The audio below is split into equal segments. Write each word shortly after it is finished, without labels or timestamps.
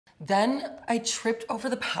Then I tripped over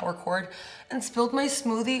the power cord and spilled my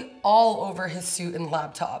smoothie all over his suit and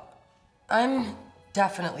laptop. I'm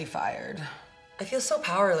definitely fired. I feel so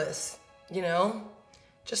powerless, you know?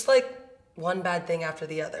 Just like one bad thing after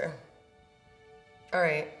the other. All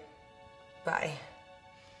right, bye.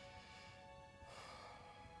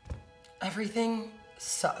 Everything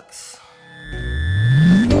sucks.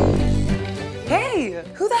 Hey,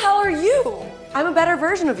 who the hell are you? I'm a better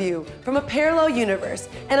version of you from a parallel universe,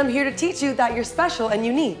 and I'm here to teach you that you're special and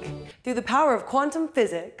unique through the power of quantum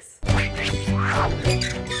physics.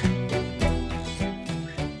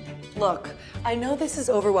 Look, I know this is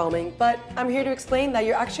overwhelming, but I'm here to explain that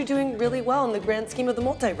you're actually doing really well in the grand scheme of the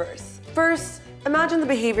multiverse. First, imagine the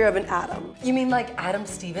behavior of an atom. You mean like Adam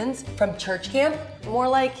Stevens from church camp? More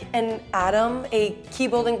like an atom, a key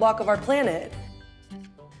building block of our planet.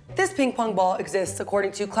 This ping pong ball exists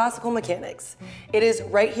according to classical mechanics. It is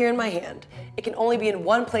right here in my hand. It can only be in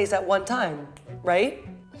one place at one time, right?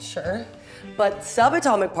 Sure. But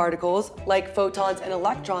subatomic particles, like photons and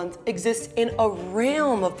electrons, exist in a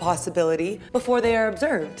realm of possibility before they are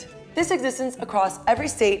observed. This existence across every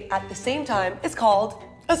state at the same time is called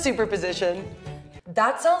a superposition.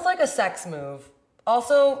 That sounds like a sex move.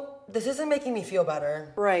 Also, this isn't making me feel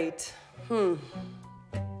better. Right.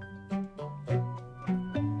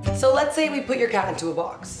 So let's say we put your cat into a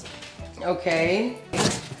box. Okay.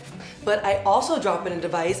 But I also drop in a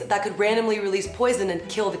device that could randomly release poison and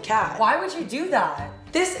kill the cat. Why would you do that?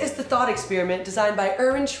 This is the thought experiment designed by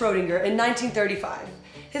Erwin Schrödinger in 1935.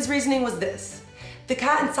 His reasoning was this: the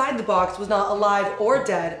cat inside the box was not alive or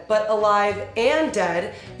dead, but alive and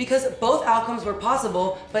dead because both outcomes were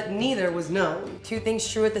possible, but neither was known. Two things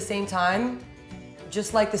true at the same time?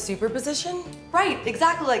 Just like the superposition? Right,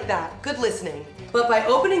 exactly like that. Good listening. But by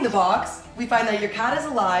opening the box, we find that your cat is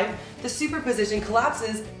alive, the superposition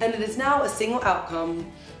collapses, and it is now a single outcome.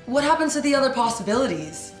 What happens to the other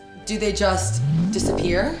possibilities? Do they just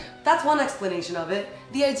disappear? That's one explanation of it.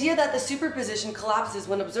 The idea that the superposition collapses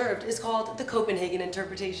when observed is called the Copenhagen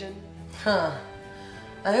Interpretation. Huh.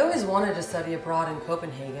 I always wanted to study abroad in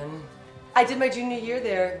Copenhagen. I did my junior year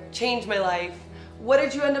there, changed my life. What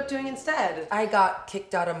did you end up doing instead? I got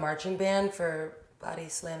kicked out of marching band for body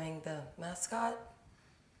slamming the mascot.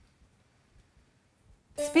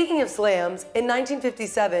 Speaking of slams, in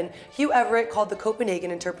 1957, Hugh Everett called the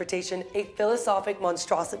Copenhagen Interpretation a philosophic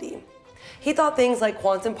monstrosity. He thought things like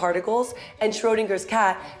quantum particles and Schrödinger's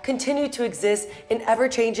cat continued to exist in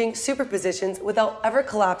ever-changing superpositions without ever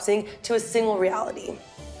collapsing to a single reality.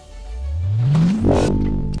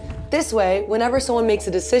 This way, whenever someone makes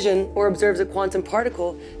a decision or observes a quantum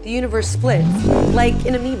particle, the universe splits, like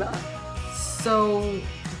an amoeba. So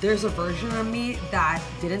there's a version of me that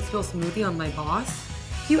didn't spill smoothie on my boss?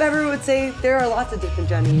 Hugh Everett would say there are lots of different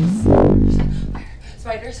Jennies.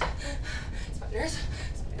 Spiders.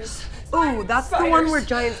 Ooh, that's the one where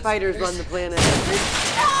giant spiders run the planet.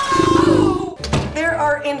 No! There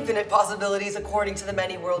are infinite possibilities according to the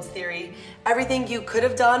many worlds theory. Everything you could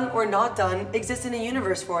have done or not done exists in a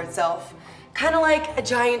universe for itself. Kind of like a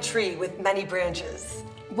giant tree with many branches.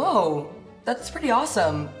 Whoa, that's pretty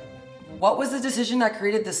awesome. What was the decision that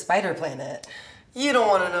created the spider planet? You don't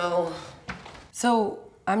want to know. So,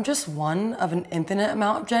 I'm just one of an infinite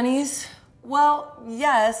amount of Jennies? Well,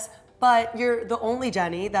 yes, but you're the only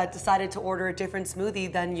Jenny that decided to order a different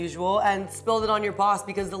smoothie than usual and spilled it on your boss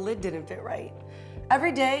because the lid didn't fit right.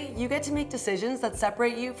 Every day, you get to make decisions that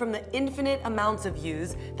separate you from the infinite amounts of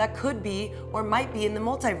yous that could be or might be in the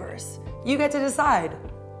multiverse. You get to decide.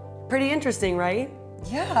 Pretty interesting, right?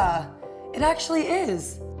 Yeah, it actually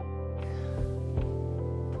is.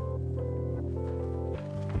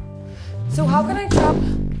 So how can I drop